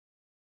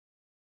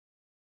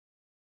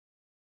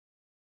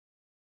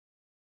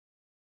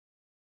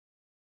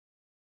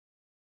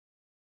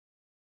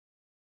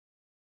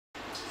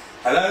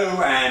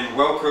Hello and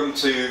welcome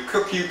to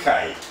Cook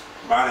UK.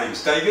 My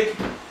name's David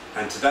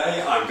and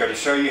today I'm going to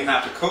show you how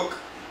to cook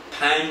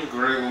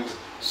pan-grilled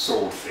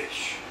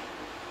swordfish.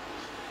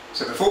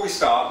 So before we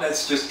start,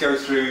 let's just go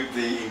through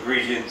the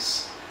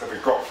ingredients that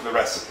we've got for the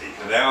recipe,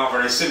 and they are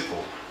very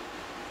simple.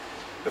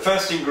 The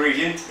first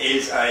ingredient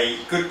is a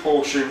good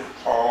portion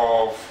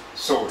of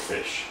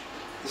swordfish.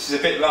 This is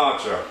a bit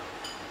larger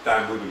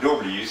than we would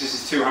normally use. This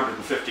is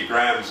 250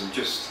 grams and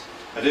just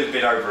a little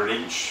bit over an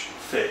inch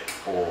thick,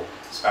 or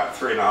it's about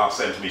 3.5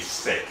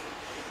 centimetres thick.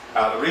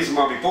 The reason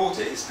why we bought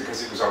it is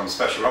because it was on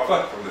special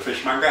offer from the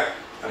fishmonger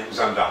and it was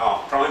under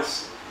half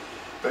price.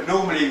 But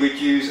normally we'd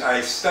use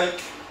a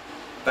steak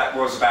that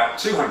was about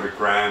 200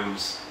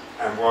 grams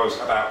and was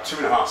about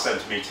 2.5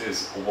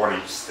 centimetres or 1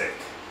 inch thick.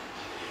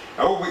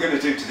 Now all we're going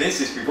to do to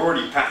this is we've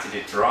already patted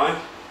it dry.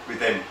 We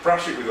then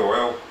brush it with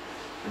oil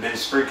and then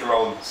sprinkle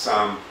on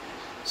some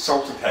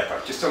salt and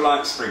pepper, just a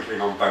light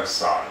sprinkling on both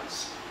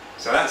sides.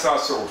 So that's our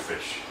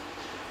swordfish.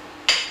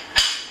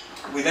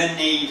 We then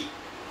need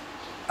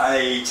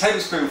a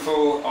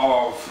tablespoonful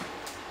of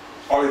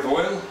olive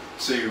oil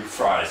to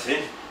fry it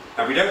in.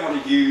 Now we don't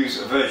want to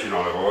use a virgin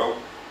olive oil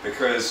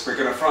because we're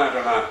going to fry it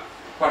on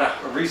quite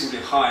a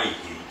reasonably high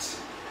heat,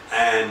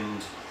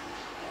 and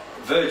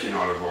virgin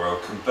olive oil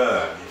can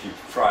burn if you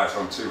fry it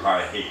on too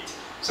high a heat.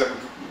 So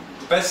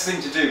the best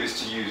thing to do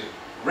is to use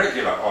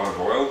regular olive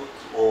oil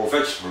or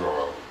vegetable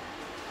oil.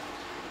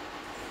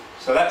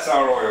 So that's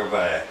our oil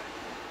there.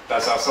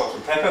 That's our salt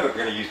and pepper that we're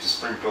going to use to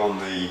sprinkle on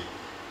the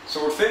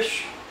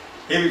swordfish.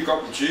 Here we've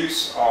got the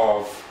juice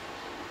of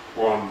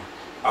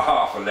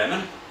half a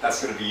lemon.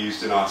 That's going to be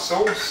used in our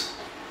sauce.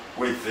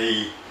 With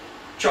the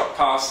chopped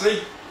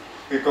parsley,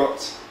 we've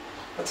got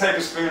a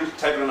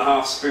table and a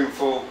half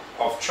spoonful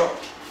of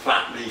chopped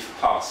flat leaf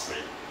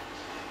parsley.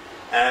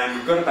 And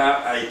we've got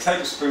about a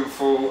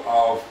tablespoonful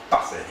of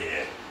butter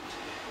here.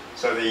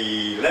 So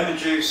the lemon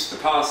juice, the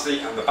parsley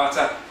and the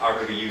butter are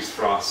going to be used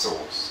for our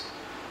sauce.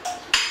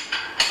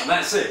 And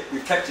that's it.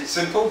 We've kept it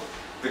simple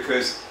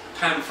because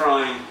pan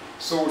frying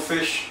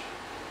swordfish,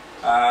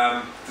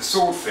 the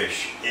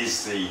swordfish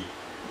is the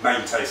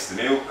main taste of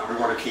the meal and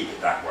we want to keep it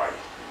that way.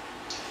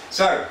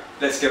 So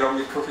let's get on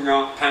with cooking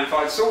our pan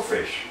fried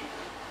swordfish.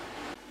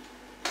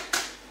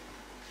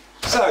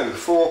 So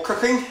for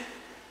cooking,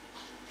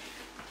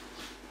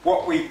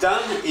 what we've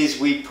done is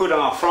we put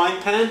our frying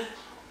pan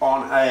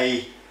on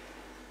a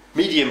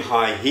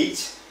medium-high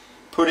heat,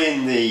 put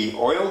in the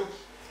oil,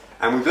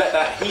 and we've let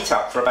that heat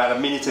up for about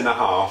 1.5 minutes,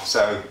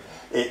 so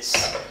it's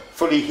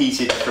fully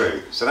heated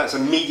through. So that's a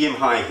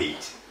medium-high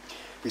heat.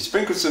 We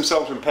sprinkled some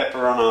salt and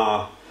pepper on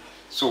our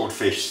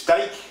swordfish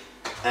steak,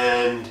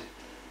 and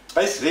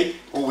basically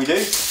all we do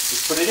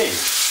is put it in.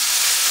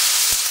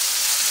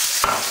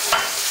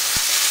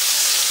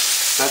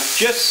 Now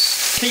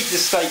just keep the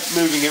steak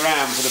moving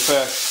around for the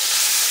first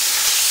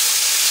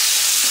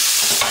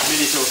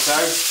minute or so,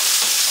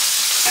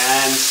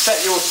 and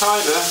set your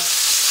timer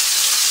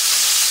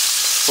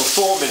for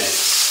 4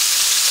 minutes,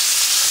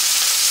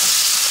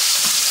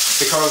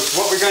 because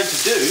what we're going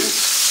to do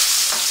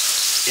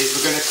is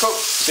we're going to cook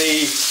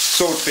the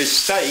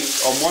swordfish steak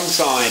on one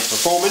side for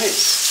 4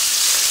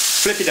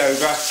 minutes, flip it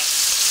over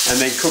and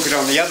then cook it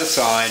on the other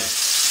side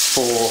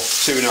for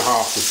 2.5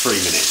 to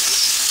 3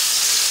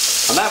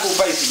 minutes, and that will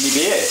basically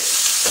be it.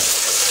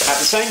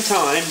 At the same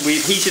time,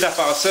 we've heated up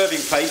our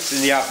serving plates in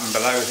the oven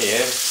below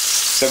here,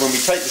 so when we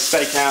take the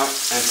steak out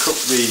and cook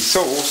the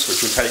sauce,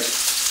 which will take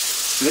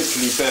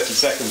literally 30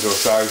 seconds or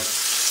so,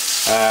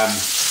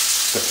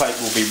 the plate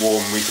will be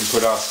warm, we can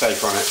put our steak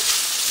on it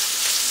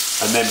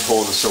and then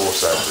pour the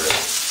sauce over it.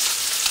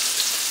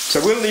 So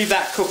we'll leave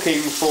that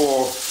cooking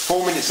for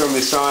 4 minutes on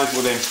this side,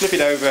 we'll then flip it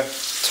over,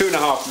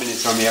 2.5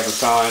 minutes on the other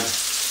side,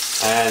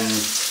 and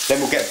then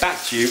we'll get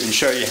back to you and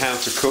show you how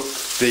to cook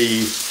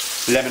the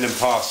lemon and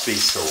parsley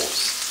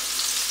sauce.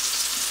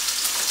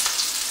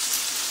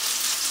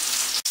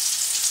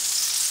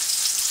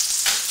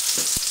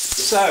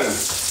 So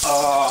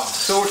our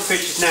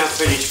swordfish is now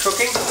finished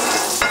cooking,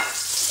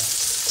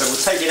 so we'll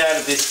take it out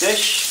of this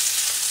dish,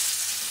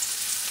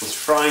 this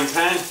frying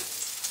pan,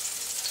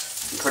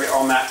 and put it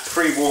on that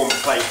pre-warmed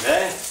plate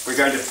there. We're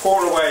going to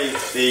pour away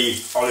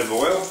the olive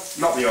oil,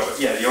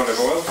 the olive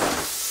oil.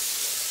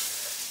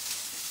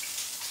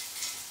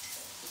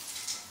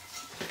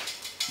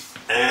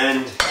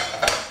 And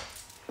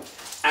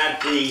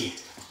add the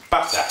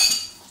butter.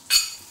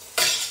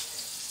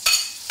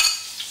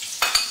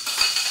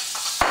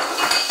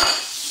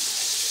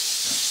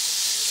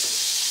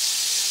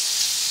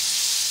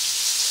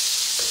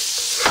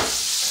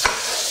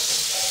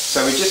 So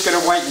we're just going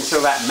to wait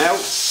until that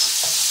melts,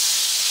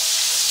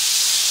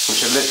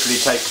 which will literally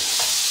take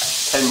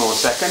 10 more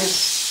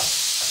seconds.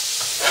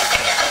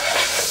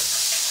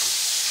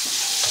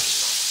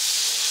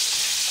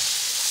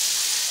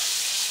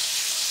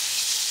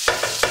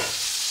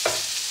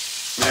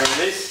 There it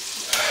is.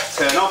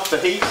 Turn off the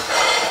heat.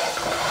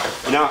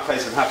 In our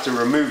case we'll have to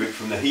remove it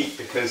from the heat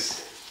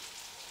because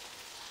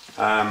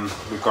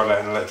we've got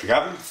an electric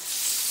oven.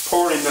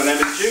 Pour in the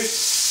lemon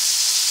juice.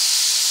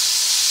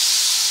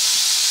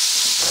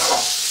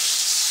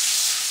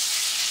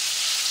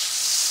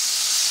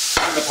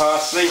 of the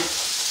parsley,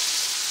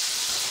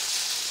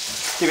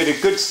 give it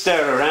a good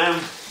stir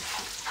around,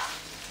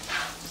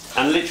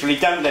 and literally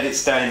don't let it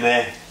stay in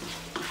there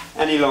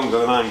any longer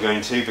than I'm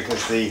going to,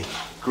 because the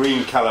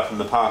green colour from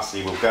the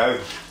parsley will go.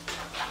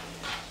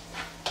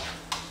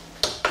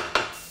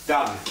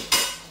 Done.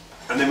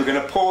 And then we're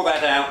going to pour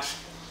that out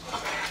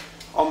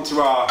onto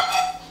our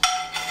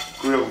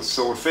grilled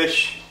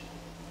swordfish,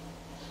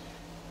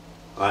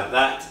 like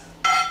that.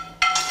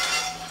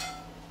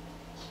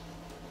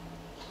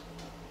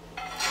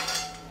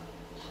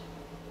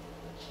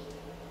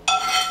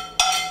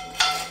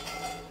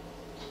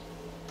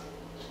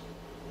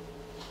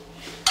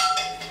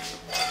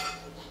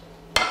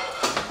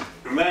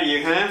 And there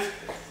you have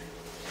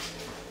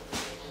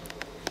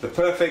the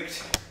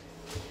perfect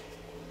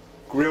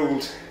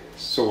grilled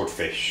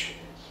swordfish.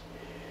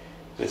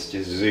 Let's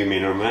just zoom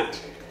in on that.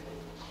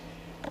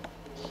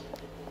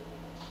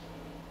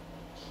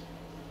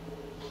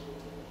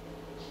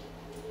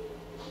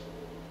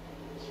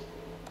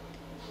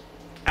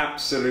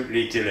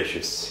 Absolutely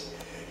delicious.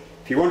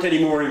 If you want any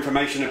more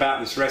information about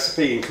this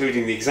recipe,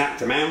 including the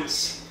exact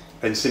amounts,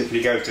 then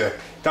simply go to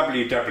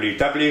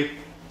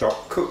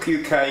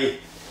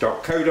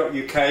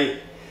www.cookuk.co.uk,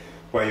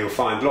 where you'll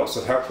find lots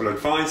of helpful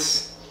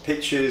advice,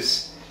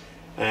 pictures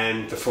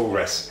and the full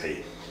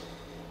recipe.